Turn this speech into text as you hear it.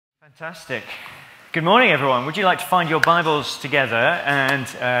Fantastic. Good morning, everyone. Would you like to find your Bibles together and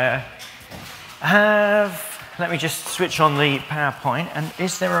let me just switch on the PowerPoint. And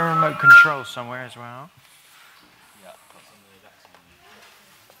is there a remote control somewhere as well? Yeah,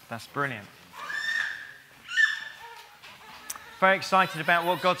 that's brilliant. Very excited about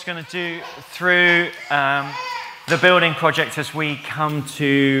what God's going to do through the building project as we come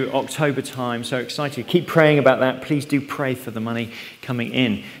to October time. So excited. Keep praying about that. Please do pray for the money coming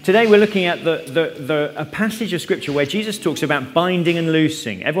in. Today we're looking at a passage of Scripture where Jesus talks about binding and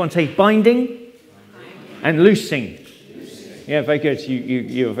loosing. Everyone say binding and loosing. Yeah, very good.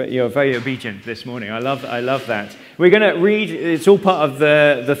 You're very obedient this morning. I love that. We're going to read. It's all part of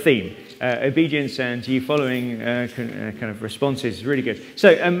the theme. Obedience and you following kind of responses. Really good.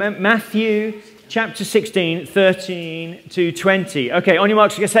 So Matthew chapter 16, 13 to 20. Okay, on your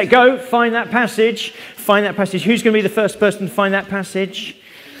marks, get set, go. Find that passage. Find that passage. Who's going to be the first person to find that passage?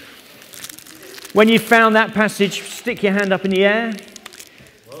 When you've found that passage, stick your hand up in the air.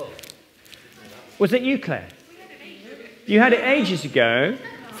 Was it you, Claire? You had it ages ago.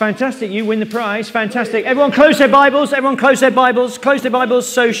 Fantastic. You win the prize. Fantastic. Everyone close their Bibles. Everyone close their Bibles. Close their Bibles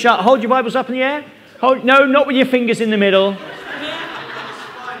so shut. Hold your Bibles up in the air. No, not with your fingers in the middle.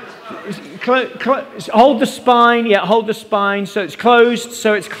 Hold the spine. Yeah, hold the spine. So it's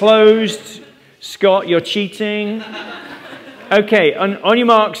closed. Scott, you're cheating. Okay, on your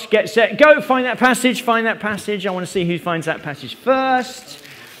marks, get set, go. Find that passage. Find that passage. I want to see who finds that passage first.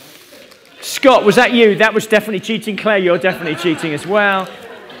 Scott, was that you? That was definitely cheating. Claire, you're definitely cheating as well.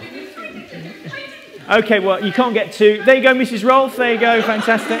 Okay, well, you can't get two. There you go, Mrs. Rolfe. There you go.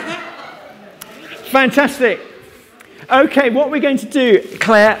 Fantastic. Fantastic. Okay, what we're going to do,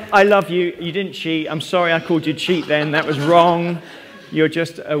 Claire, I love you. You didn't cheat. I'm sorry I called you cheat then. That was wrong. You're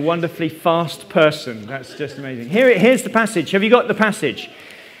just a wonderfully fast person. That's just amazing. Here's the passage. Have you got the passage?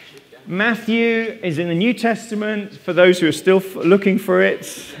 Matthew is in the New Testament. For those who are still looking for it,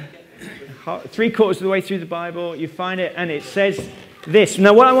 3/4 of the way through the Bible, you find it, and it says this.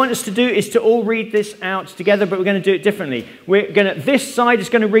 Now, what I want us to do is to all read this out together, but we're going to do it differently. This side is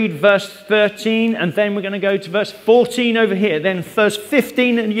going to read verse 13, and then we're going to go to verse 14 over here, then verse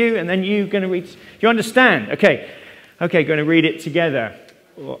 15 and then you're going to read. You understand? Okay, going to read it together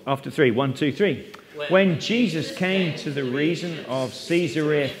after 3. 1, 2, 3. When Jesus came to the region of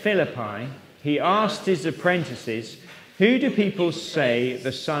Caesarea Philippi, he asked his apprentices, "Who do people say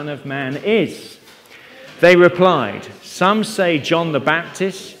the Son of Man is?" They replied, "Some say John the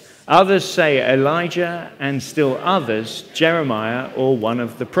Baptist, others say Elijah, and still others Jeremiah or one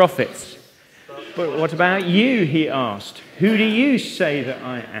of the prophets." "But what about you?" he asked. "Who do you say that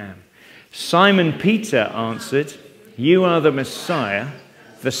I am?" Simon Peter answered, "You are the Messiah,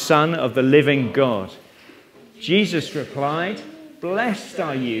 the Son of the living God." Jesus replied, "Blessed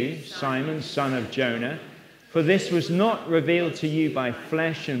are you, Simon, son of Jonah, for this was not revealed to you by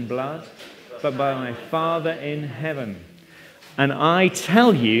flesh and blood, but by my Father in heaven. And I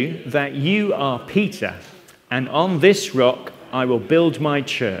tell you that you are Peter, and on this rock I will build my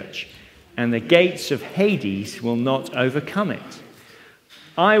church, and the gates of Hades will not overcome it.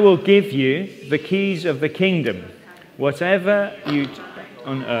 I will give you the keys of the kingdom. Whatever you do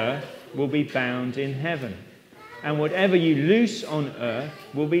on earth will be bound in heaven, and whatever you loose on earth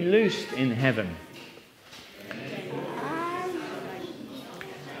will be loosed in heaven."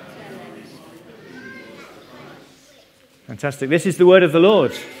 Fantastic. This is the word of the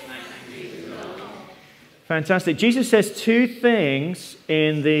Lord. Fantastic. Jesus says two things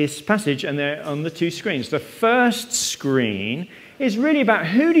in this passage, and they're on the two screens. The first screen is really about,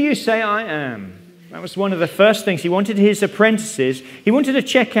 who do you say I am? That was one of the first things he wanted his apprentices. He wanted to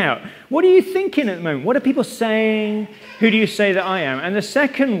check out, what are you thinking at the moment? What are people saying? Who do you say that I am? And the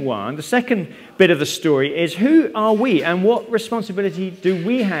second bit of the story is, who are we, and what responsibility do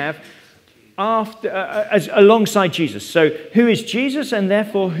we have alongside Jesus? So who is Jesus, and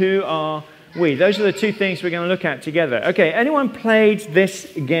therefore who are we? Those are the two things we're going to look at together. Okay, anyone played this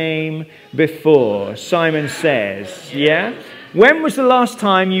game before? Simon Says. Yeah? When was the last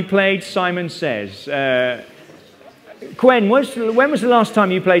time you played Simon Says? Gwen, when was the last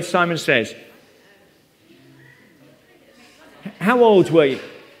time you played Simon Says? How old were you?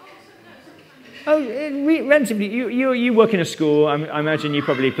 Oh, relatively. You work in a school. I imagine you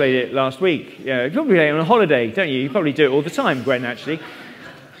probably played it last week. Yeah, you probably play it on a holiday, don't you? You probably do it all the time, Gwen, actually.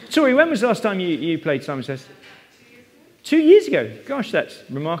 Sorry, when was the last time you played Simon Says? 2 years ago. Gosh, that's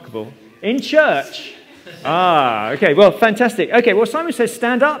remarkable. In church. Okay. Well, fantastic. Okay, well, Simon Says,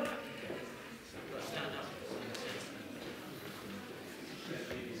 stand up.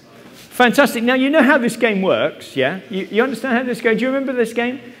 Fantastic. Now, you know how this game works, yeah? You understand how this goes? Do you remember this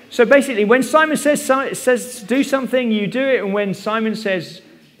game? So basically, when Simon says do something, you do it. And when Simon says,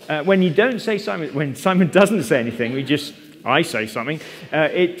 when Simon doesn't say anything, I say something,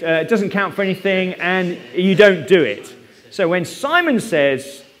 it doesn't count for anything and you don't do it. So when Simon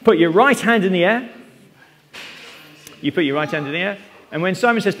says, put your right hand in the air, you put your right hand in the air. And when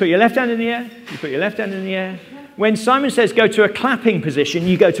Simon says, put your left hand in the air, you put your left hand in the air. When Simon says, go to a clapping position,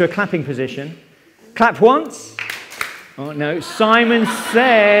 you go to a clapping position. Clap once. Oh, no. Simon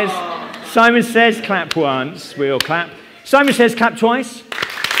says, clap once. We all clap. Simon says, clap twice.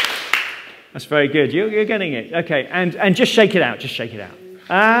 That's very good. You're getting it. Okay. And just shake it out. Just shake it out.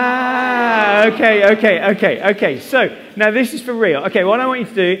 Okay. So, now this is for real. Okay, what I want you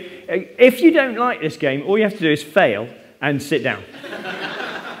to do, if you don't like this game, all you have to do is fail and sit down.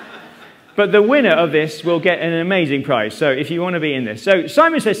 But the winner of this will get an amazing prize. So if you want to be in this. So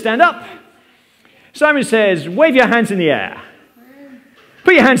Simon says, stand up. Simon says, wave your hands in the air.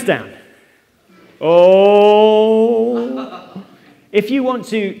 Put your hands down. Oh. If you want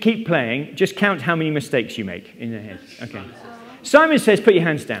to keep playing, just count how many mistakes you make in your head. Okay. Simon says, put your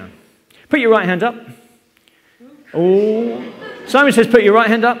hands down. Put your right hand up. Oh. Simon says, put your right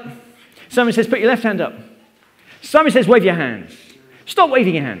hand up. Simon says, put your left hand up. Simon says, wave your hands. Stop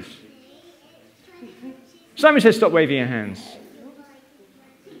waving your hands. Simon says, stop waving your hands.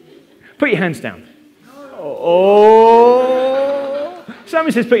 Put your hands down. Oh.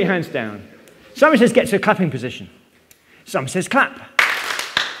 Simon says, put your hands down. Simon says, get to a clapping position. Simon says, clap.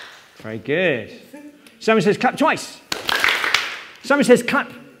 Very good. Simon says, clap twice. Simon says,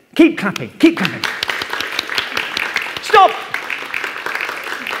 clap. Keep clapping. Keep clapping. Stop.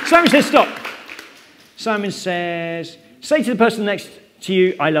 Simon says, stop. Simon says, say to the person next to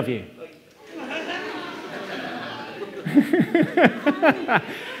you, I love you.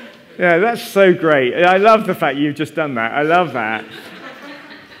 Yeah, that's so great. I love the fact you've just done that. I love that.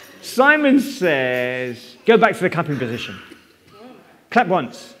 Simon says, go back to the clapping position. Clap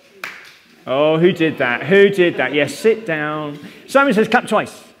once. Oh, who did that? Who did that? Yes, sit down. Simon says, clap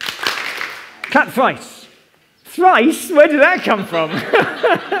twice. Clap thrice. Thrice? Where did that come from?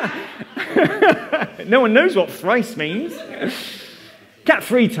 No one knows what thrice means. Clap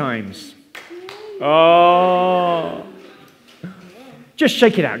 3 times. Oh. Just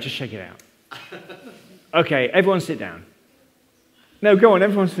shake it out. Just shake it out. Okay, everyone sit down. No, go on,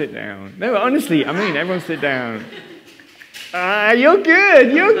 everyone sit down. No, honestly, everyone sit down. You're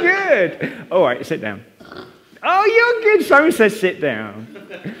good. You're good. All right, sit down. Oh, you're good. Simon says sit down.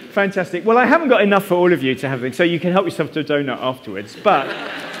 Fantastic. Well, I haven't got enough for all of you to have it, so you can help yourself to a donut afterwards. But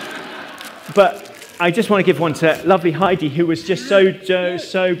I just want to give one to lovely Heidi, who was just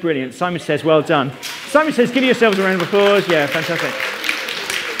so brilliant. Simon says, well done. Simon says, give yourselves a round of applause. Yeah, fantastic.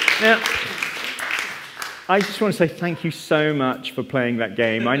 Now, I just want to say thank you so much for playing that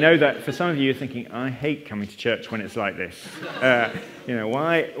game. I know that for some of you, you're thinking, I hate coming to church when it's like this.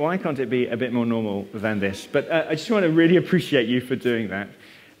 Why can't it be a bit more normal than this? But I just want to really appreciate you for doing that.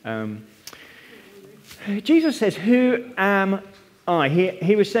 Jesus says, who am I?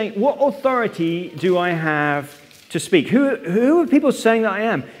 He was saying, what authority do I have to speak? Who are people saying that I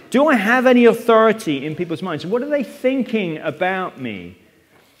am? Do I have any authority in people's minds? What are they thinking about me?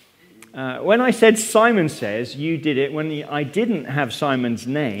 When I said Simon says, you did it. When I didn't have Simon's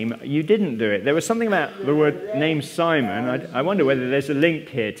name, you didn't do it. There was something about the word name Simon. I wonder whether there's a link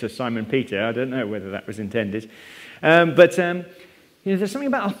here to Simon Peter. I don't know whether that was intended. But there's something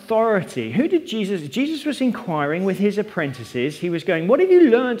about authority. Who did Jesus? Jesus was inquiring with his apprentices. He was going, what have you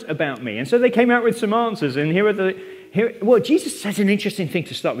learnt about me? And so they came out with some answers. And well, Jesus says an interesting thing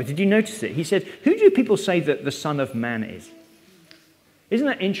to start with. Did you notice it? He said, who do people say that the Son of Man is? Isn't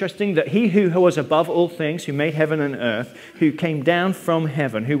that interesting that he who was above all things, who made heaven and earth, who came down from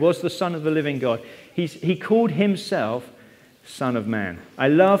heaven, who was the Son of the living God, he called himself Son of Man. I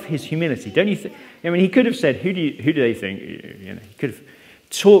love his humility. Don't you think? He could have said, who do they think? He could have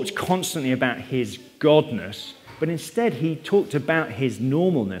talked constantly about his godness, but instead he talked about his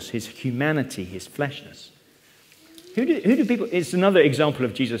normalness, his humanity, his fleshness. Who do people? It's another example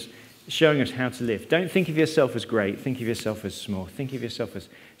of Jesus showing us how to live. Don't think of yourself as great. Think of yourself as small. Think of yourself as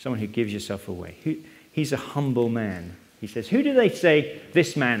someone who gives yourself away. He's a humble man. He says, who do they say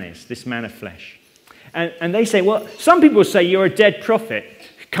this man is, this man of flesh? And they say, well, some people say you're a dead prophet,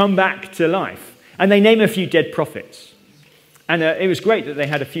 come back to life. And they name a few dead prophets. And it was great that they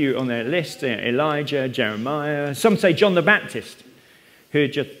had a few on their list, Elijah, Jeremiah. Some say John the Baptist, who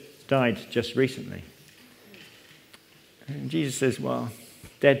had just died just recently. And Jesus says, well,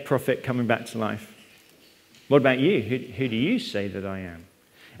 dead prophet coming back to life. What about you? Who do you say that I am?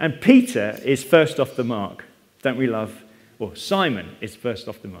 And Peter is first off the mark. Don't we love? Well, Simon is first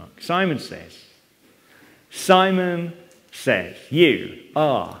off the mark. Simon says, you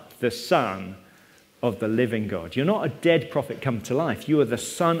are the Son of the living God. You're not a dead prophet come to life. You are the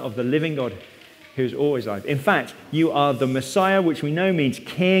Son of the living God who's always alive. In fact, you are the Messiah, which we know means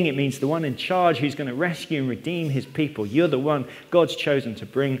king. It means the one in charge who's going to rescue and redeem his people. You're the one God's chosen to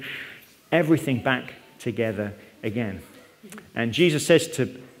bring everything back together again. And Jesus says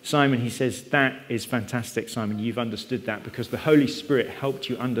to Simon, he says, that is fantastic, Simon. You've understood that because the Holy Spirit helped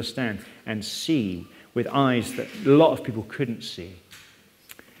you understand and see with eyes that a lot of people couldn't see.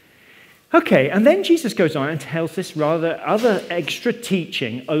 Okay, and then Jesus goes on and tells this rather other extra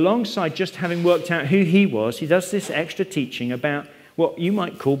teaching alongside just having worked out who he was. He does this extra teaching about what you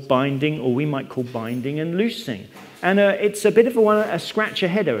might call binding, or we might call binding and loosing. And it's a bit of a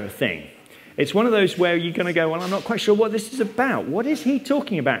scratch-aheader thing. It's one of those where you're going to go, well, I'm not quite sure what this is about. What is he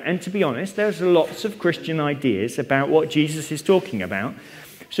talking about? And to be honest, there's lots of Christian ideas about what Jesus is talking about.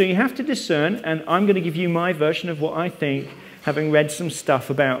 So you have to discern, and I'm going to give you my version of what I think, having read some stuff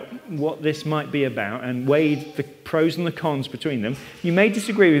about what this might be about and weighed the pros and the cons between them. You may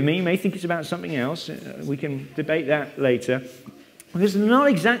disagree with me. You may think it's about something else. We can debate that later. Because I'm not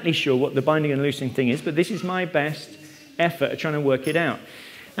exactly sure what the binding and loosing thing is, but this is my best effort at trying to work it out.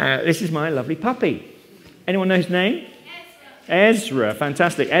 This is my lovely puppy. Anyone know his name? Ezra.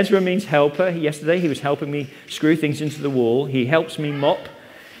 Fantastic. Ezra means helper. Yesterday he was helping me screw things into the wall. He helps me mop.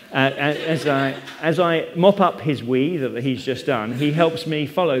 As I mop up his wee that he's just done, he helps me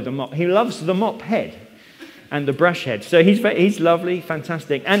follow the mop. He loves the mop head and the brush head. So he's lovely,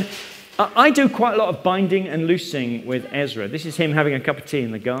 fantastic. And I do quite a lot of binding and loosing with Ezra. This is him having a cup of tea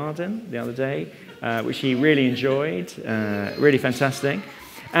in the garden the other day, which he really enjoyed. Really fantastic.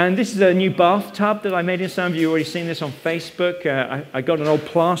 And this is a new bathtub that I made. Some of you have already seen this on Facebook. I got an old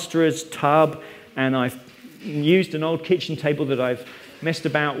plasterer's tub, and I've used an old kitchen table that I've messed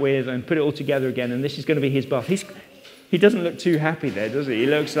about with and put it all together again, and this is going to be his bath. He doesn't look too happy there, does he? He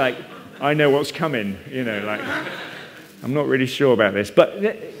looks like, I know what's coming, like, I'm not really sure about this.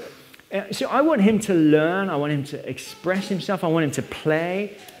 But so I want him to learn. I want him to express himself. I want him to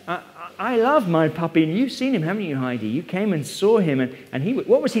play. I love my puppy, and you've seen him, haven't you, Heidi? You came and saw him, and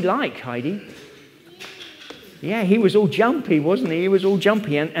what was he like, Heidi? Yeah, he was all jumpy, wasn't he? He was all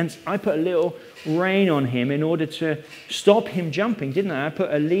jumpy, and I put a little rein on him in order to stop him jumping, didn't I? I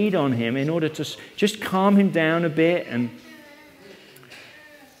put a lead on him in order to just calm him down a bit, and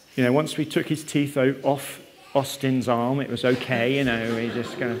once we took his teeth off Austin's arm, it was okay, we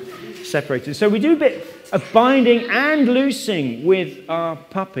just kind of separated. So we do a bit of binding and loosing with our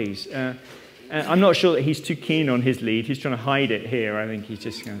puppies. I'm not sure that he's too keen on his lead. He's trying to hide it here. I think he's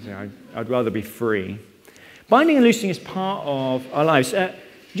just going to say, I'd rather be free. Binding and loosing is part of our lives. Do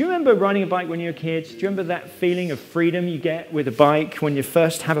you remember riding a bike when you were kids? Do you remember that feeling of freedom you get with a bike when you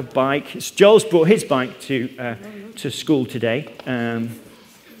first have a bike? Joel's brought his bike to school today.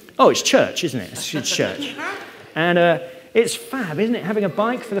 It's church, isn't it? It's church. And it's fab, isn't it? Having a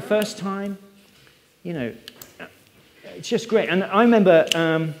bike for the first time. It's just great. And I remember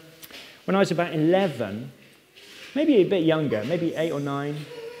when I was about 11, maybe a bit younger, maybe 8 or 9,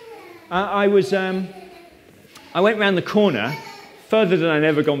 I went round the corner further than I'd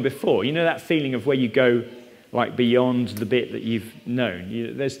ever gone before. You know that feeling of where you go like beyond the bit that you've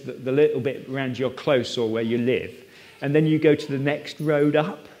known. There's the little bit around your close or where you live. And then you go to the next road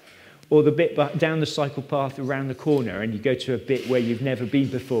up, or the bit down the cycle path around the corner, and you go to a bit where you've never been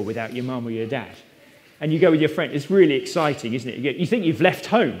before without your mum or your dad. And you go with your friend. It's really exciting, isn't it? You think you've left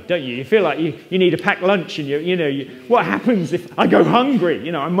home, don't you? You feel like you need a packed lunch, and what happens if I go hungry?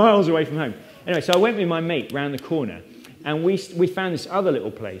 I'm miles away from home. Anyway, so I went with my mate round the corner, and we found this other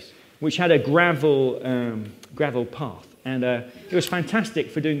little place which had a gravel path, and it was fantastic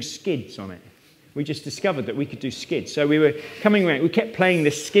for doing skids on it. We just discovered that we could do skids. So we were coming around, we kept playing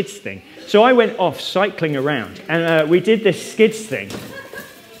this skids thing. So I went off cycling around, and we did this skids thing.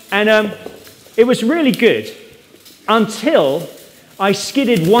 And it was really good until I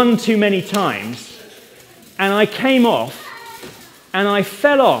skidded one too many times, and I came off, and I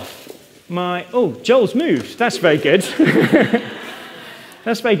fell off Joel's moved. That's very good.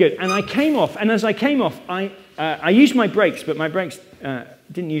 That's very good. And I came off, and as I came off, I used my brakes, but my brakes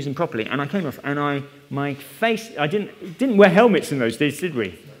didn't use them properly, and I came off, and my face, I didn't wear helmets in those days, did we?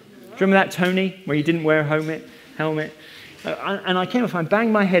 Do you remember that, Tony, where you didn't wear a helmet? And I came off, I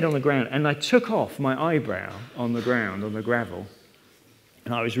banged my head on the ground, and I took off my eyebrow on the ground, on the gravel,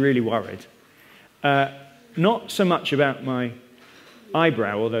 and I was really worried. Not so much about my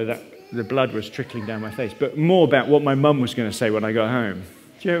eyebrow, although the blood was trickling down my face, but more about what my mum was going to say when I got home.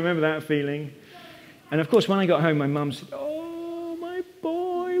 Do you remember that feeling? And of course, when I got home, my mum said, "Oh, my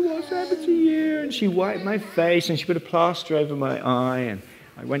boy, what's happened to you?" And she wiped my face and she put a plaster over my eye. And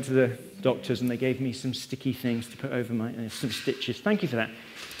I went to the doctors and they gave me some sticky things to put over my, some stitches. Thank you for that.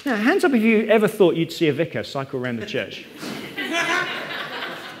 Now, hands up if you ever thought you'd see a vicar cycle around the church.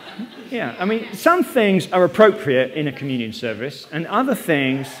 Yeah, I mean, some things are appropriate in a communion service and other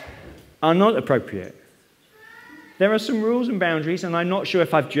things are not appropriate. There are some rules and boundaries, and I'm not sure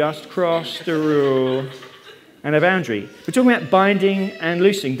if I've just crossed a rule and a boundary. We're talking about binding and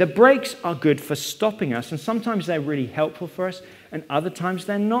loosing. The breaks are good for stopping us, and sometimes they're really helpful for us, and other times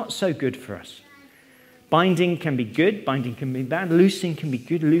they're not so good for us. Binding can be good, binding can be bad, loosing can be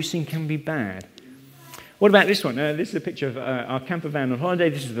good, loosing can be bad. What about this one? This is a picture of our camper van on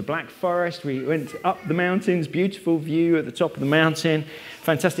holiday. This is the Black Forest. We went up the mountains, beautiful view at the top of the mountain,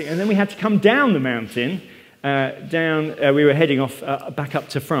 fantastic. And then we had to come down the mountain. We were heading off back up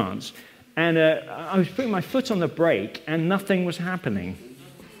to France, and I was putting my foot on the brake, and nothing was happening.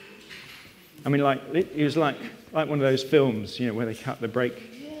 I mean, it was like one of those films, you know, where they cut the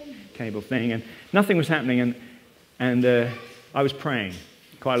brake cable thing, and nothing was happening, and I was praying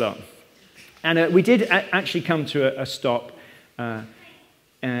quite a lot. And we did actually come to a stop in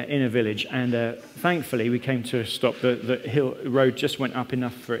a village, and thankfully we came to a stop. The road just went up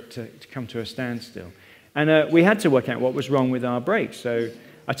enough for it to come to a standstill. And we had to work out what was wrong with our brakes. So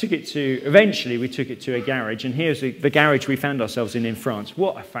eventually we took it to a garage, and here's the garage we found ourselves in France.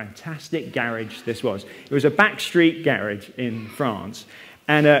 What a fantastic garage this was. It was a backstreet garage in France.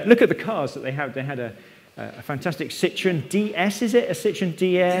 And look at the cars that they had. They had a fantastic Citroen DS, is it? A Citroen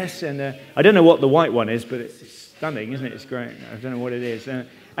DS. And I don't know what the white one is, but it's stunning, isn't it? It's great. I don't know what it is. And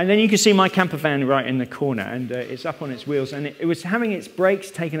then you can see my camper van right in the corner, and it's up on its wheels. And it was having its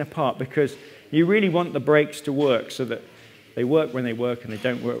brakes taken apart because you really want the brakes to work so that they work when they work and they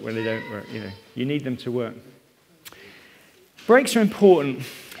don't work when they don't work. You need them to work. Brakes are important.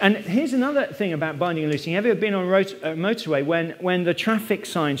 And here's another thing about binding and loosing. Have you ever been on a motorway when the traffic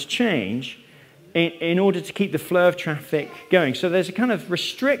signs change in order to keep the flow of traffic going? So there's a kind of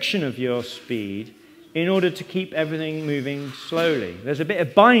restriction of your speed in order to keep everything moving slowly. There's a bit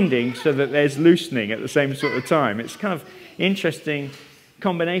of binding so that there's loosening at the same sort of time. It's kind of interesting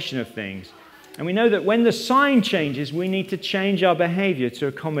combination of things. And we know that when the sign changes, we need to change our behavior to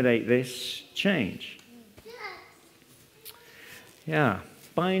accommodate this change. Yeah,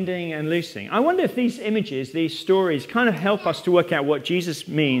 binding and loosing. I wonder if these images, these stories, kind of help us to work out what Jesus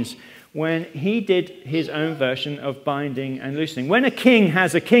means when he did his own version of binding and loosening. When a king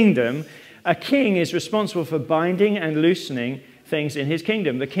has a kingdom, a king is responsible for binding and loosening things in his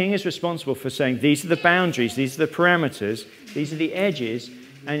kingdom. The king is responsible for saying, these are the boundaries, these are the parameters, these are the edges.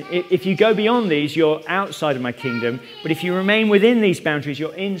 And if you go beyond these, you're outside of my kingdom. But if you remain within these boundaries,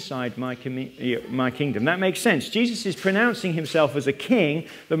 you're inside my kingdom. That makes sense. Jesus is pronouncing himself as a king,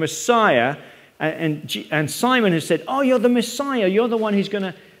 the Messiah. And Simon has said, oh, you're the Messiah. You're the one who's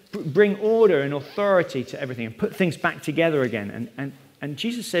going to bring order and authority to everything and put things back together again. And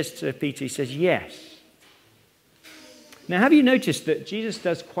Jesus says to Peter, he says, yes. Now, have you noticed that Jesus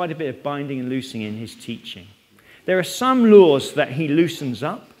does quite a bit of binding and loosing in his teaching? There are some laws that he loosens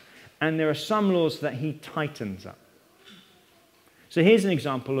up, and there are some laws that he tightens up. So here's an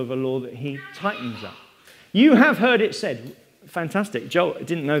example of a law that he tightens up. You have heard it said, fantastic. Joel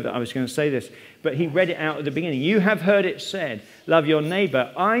didn't know that I was going to say this, but he read it out at the beginning. You have heard it said, love your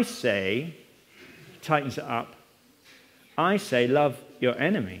neighbor. I say, tightens it up. I say, love your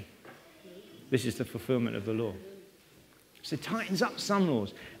enemy. This is the fulfillment of the law. So it tightens up some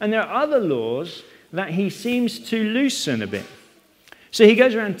laws. And there are other laws that he seems to loosen a bit. So he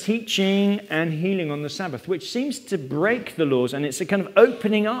goes around teaching and healing on the Sabbath, which seems to break the laws, and it's a kind of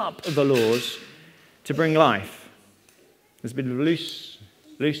opening up of the laws to bring life. There's a bit of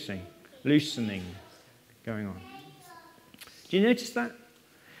loosening going on. Do you notice that?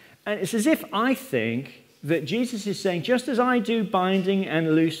 And it's as if I think that Jesus is saying, just as I do binding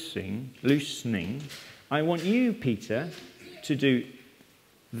and loosening, I want you, Peter, to do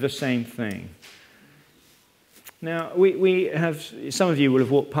the same thing. Now, we have, some of you will have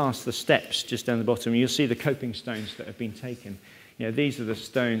walked past the steps just down the bottom. You'll see the coping stones that have been taken. You know, these are the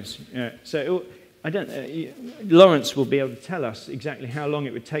stones. Lawrence will be able to tell us exactly how long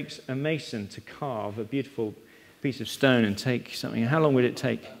it would take a mason to carve a beautiful piece of stone and take something. How long would it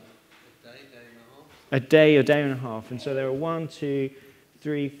take? A day and a half. And so there are 1, 2,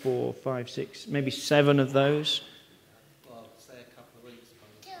 3, 4, 5, 6, maybe 7 of those.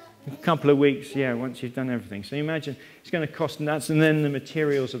 A couple of weeks, yeah, once you've done everything. So you imagine it's going to cost nuts, and then the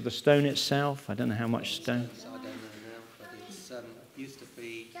materials of the stone itself. I don't know how much stone. I don't know now, but it used to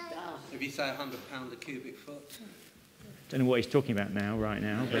be you say £100 a cubic foot? Don't know what he's talking about now, right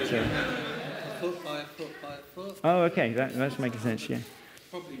now, but... A foot by a foot by a foot. Oh, okay, that's making sense, yeah.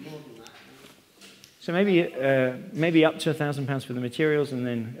 Probably more than that. So maybe up to £1,000 for the materials, and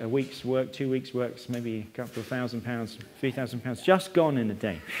then a week's work, 2 weeks' work, maybe a couple of £1,000, £3,000, just gone in a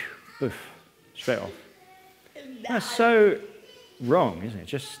day. Poof, straight off. That's so wrong, isn't it?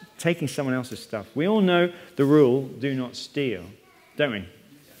 Just taking someone else's stuff. We all know the rule, do not steal, don't we?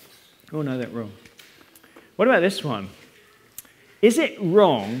 We all know that rule. What about this one? Is it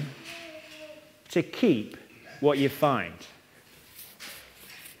wrong to keep what you find?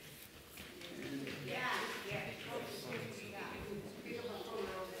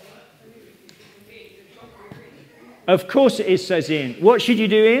 Of course it is, says Ian. What should you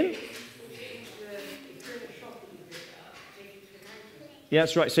do, Ian? Yeah,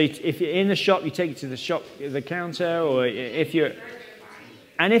 that's right. So if you're in the shop, you take it to the shop, the counter, or if you're...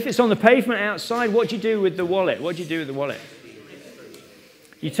 And if it's on the pavement outside, what do you do with the wallet? What do you do with the wallet?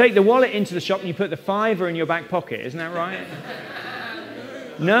 You take the wallet into the shop and you put the £5 in your back pocket. Isn't that right?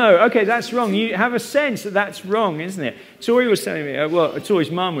 No. Okay, that's wrong. You have a sense that that's wrong, isn't it? Tori was telling me, Tori's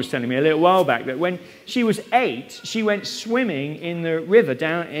mum was telling me a little while back that when she was 8, she went swimming in the river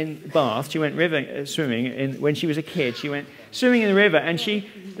down in Bath. She went swimming when she was a kid. She went swimming in the river, and she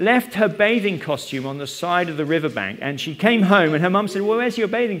left her bathing costume on the side of the riverbank, and she came home, and her mum said, well, where's your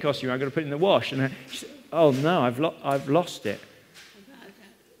bathing costume? I've got to put it in the wash. And she said, oh, no, I've lost it.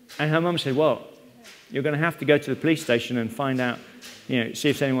 And her mum said, well, you're going to have to go to the police station and find out, see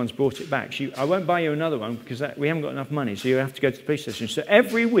if anyone's brought it back. I won't buy you another one because we haven't got enough money, so you have to go to the police station. So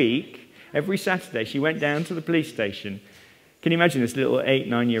every week, every Saturday, she went down to the police station. Can you imagine this little 8,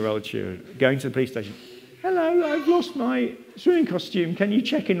 9-year-old child going to the police station? Hello, I've lost my swimming costume. Can you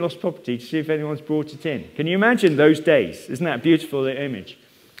check in lost property to see if anyone's brought it in? Can you imagine those days? Isn't that a beautiful image?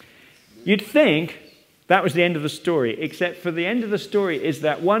 You'd think that was the end of the story, except for the end of the story is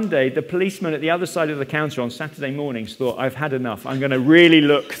that one day the policeman at the other side of the counter on Saturday mornings thought, I've had enough. I'm going to really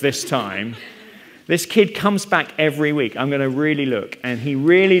look this time. This kid comes back every week. I'm going to really look. And he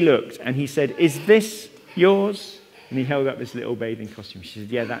really looked, and he said, is this yours? And he held up this little bathing costume. She said,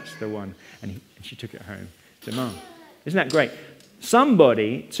 yeah, that's the one. And she took it home. Said, Mum, isn't that great?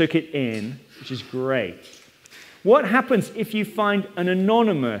 Somebody took it in, which is great. What happens if you find an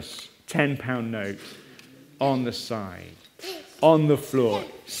anonymous £10 note on the side, on the floor?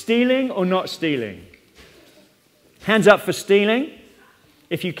 Stealing or not stealing? Hands up for stealing,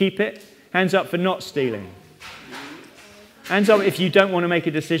 if you keep it. Hands up for not stealing. Hands up if you don't want to make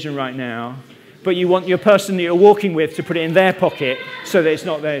a decision right now, but you want your person that you're walking with to put it in their pocket so that it's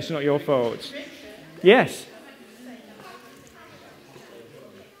not there, it's not your fault. Yes.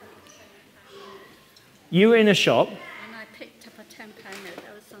 You were in a shop. And I picked up a £10 note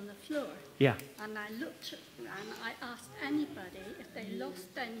that was on the floor. Yeah. And I looked around, I asked anybody if they lost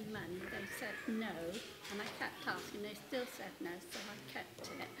any money. They said no. And I kept asking, they still said no, so I kept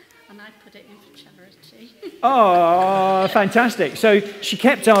it. And I put it in for charity. Oh, fantastic. So she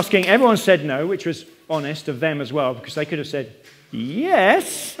kept asking, everyone said no, which was honest of them as well, because they could have said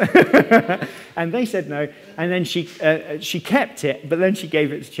yes. And they said no. And then she kept it, but then she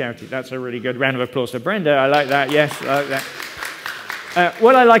gave it to charity. That's a really good round of applause for Brenda. I like that. Yes, I like that.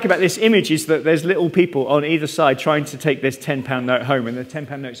 What I like about this image is that there's little people on either side trying to take this £10 note home, and the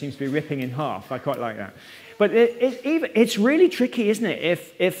 £10 note seems to be ripping in half. I quite like that. But it's really tricky, isn't it?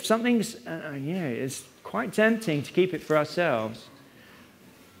 If something's, it's quite tempting to keep it for ourselves.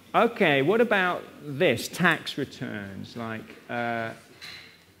 Okay, what about this? Tax returns, like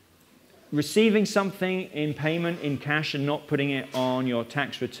receiving something in payment in cash and not putting it on your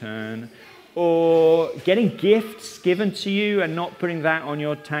tax return, or getting gifts given to you and not putting that on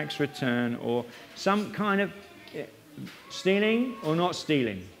your tax return, or some kind of stealing or not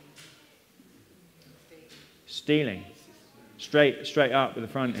stealing. Stealing. Straight up with the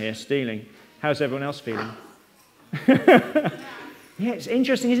front here, stealing. How's everyone else feeling? Yeah, it's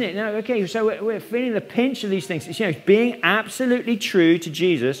interesting, isn't it? No, okay, so we're feeling the pinch of these things. It's, being absolutely true to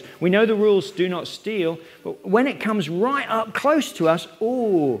Jesus. We know the rules, do not steal. But when it comes right up close to us,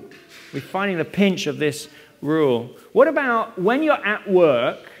 we're finding the pinch of this rule. What about when you're at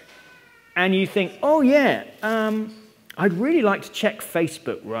work and you think, I'd really like to check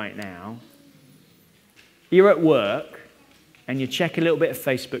Facebook right now. You're at work and you check a little bit of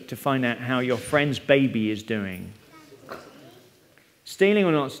Facebook to find out how your friend's baby is doing. Stealing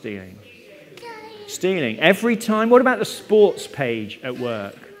or not stealing? Stealing. Every time. What about the sports page at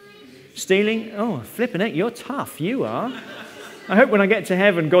work? Stealing? Oh, flipping it. You're tough. You are. I hope when I get to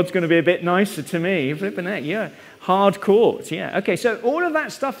heaven, God's going to be a bit nicer to me. Flipping heck, yeah. Hard court, yeah. Okay, so all of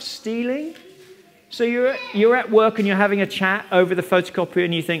that stuff, stealing. So you're at work and you're having a chat over the photocopier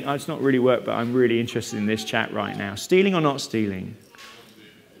and you think, oh, it's not really work, but I'm really interested in this chat right now. Stealing or not stealing?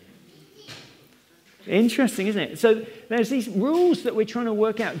 Interesting, isn't it? So there's these rules that we're trying to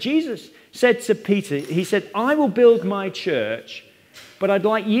work out. Jesus said to Peter, he said, I will build my church, but I'd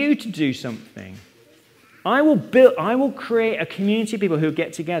like you to do something. I will create a community of people who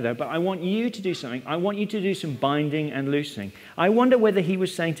get together, but I want you to do something. I want you to do some binding and loosing. I wonder whether he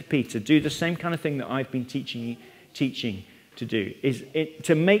was saying to Peter, do the same kind of thing that I've been teaching to do, is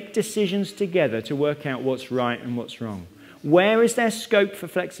to make decisions together to work out what's right and what's wrong. Where is there scope for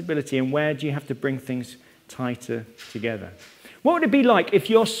flexibility and where do you have to bring things tighter together? What would it be like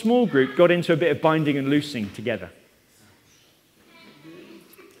if your small group got into a bit of binding and loosing together?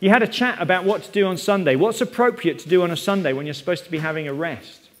 You had a chat about what to do on Sunday. What's appropriate to do on a Sunday when you're supposed to be having a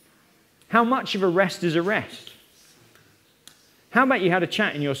rest? How much of a rest is a rest? How about you had a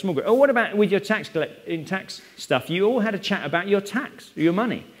chat in your small group? Or what about with your tax stuff? You all had a chat about your tax, your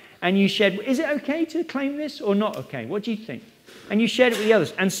money. And you shared, is it okay to claim this or not okay? What do you think? And you shared it with the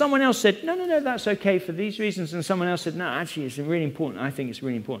others. And someone else said, no, that's okay for these reasons. And someone else said, no, actually, it's really important. I think it's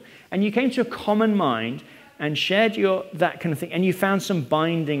really important. And you came to a common mind and shared that kind of thing. And you found some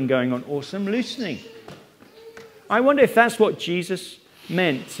binding going on or some loosening. I wonder if that's what Jesus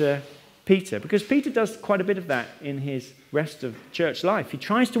meant to Peter. Because Peter does quite a bit of that in his rest of church life. He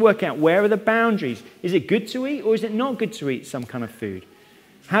tries to work out where are the boundaries. Is it good to eat or is it not good to eat some kind of food?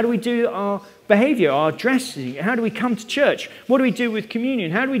 How do we do our behavior, our dressing? How do we come to church? What do we do with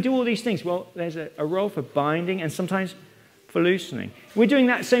communion? How do we do all these things? Well, there's a role for binding and sometimes for loosening. We're doing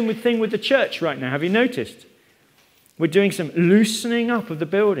that same thing with the church right now. Have you noticed? We're doing some loosening up of the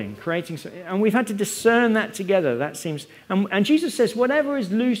building, creating some, and we've had to discern that together. That seems, and Jesus says, whatever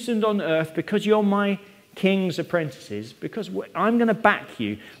is loosened on earth, because you're my king's apprentices, because I'm going to back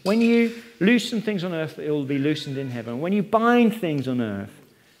you. When you loosen things on earth, it will be loosened in heaven. When you bind things on earth,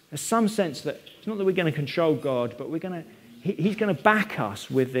 there's some sense that it's not that we're going to control God, but He's going to back us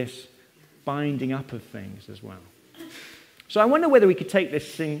with this binding up of things as well. So I wonder whether we could take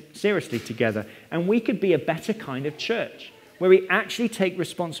this thing seriously together and we could be a better kind of church where we actually take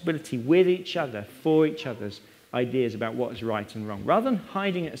responsibility with each other for each other's ideas about what is right and wrong. Rather than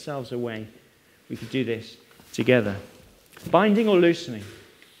hiding ourselves away, we could do this together. Binding or loosening?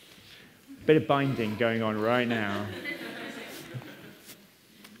 A bit of binding going on right now.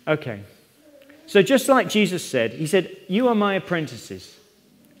 Okay, so just like Jesus said, he said, you are my apprentices,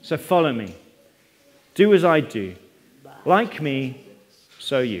 so follow me. Do as I do. Like me,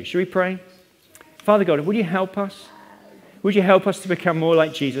 so you. Should we pray? Father God, would you help us? Would you help us to become more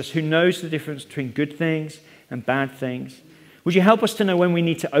like Jesus, who knows the difference between good things and bad things? Would you help us to know when we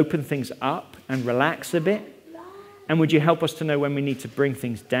need to open things up and relax a bit? And would you help us to know when we need to bring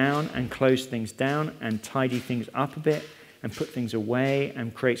things down and close things down and tidy things up a bit? And put things away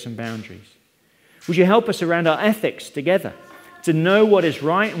and create some boundaries. Would you help us around our ethics together to know what is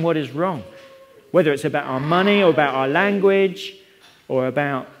right and what is wrong? Whether it's about our money or about our language or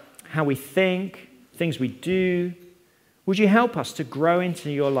about how we think, things we do. Would you help us to grow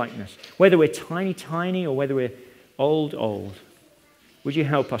into your likeness? Whether we're tiny or whether we're old. Would you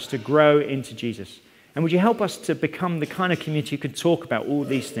help us to grow into Jesus? And would you help us to become the kind of community who can talk about all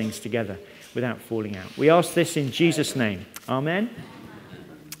these things together without falling out? We ask this in Jesus' name. Amen.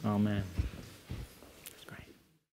 Amen.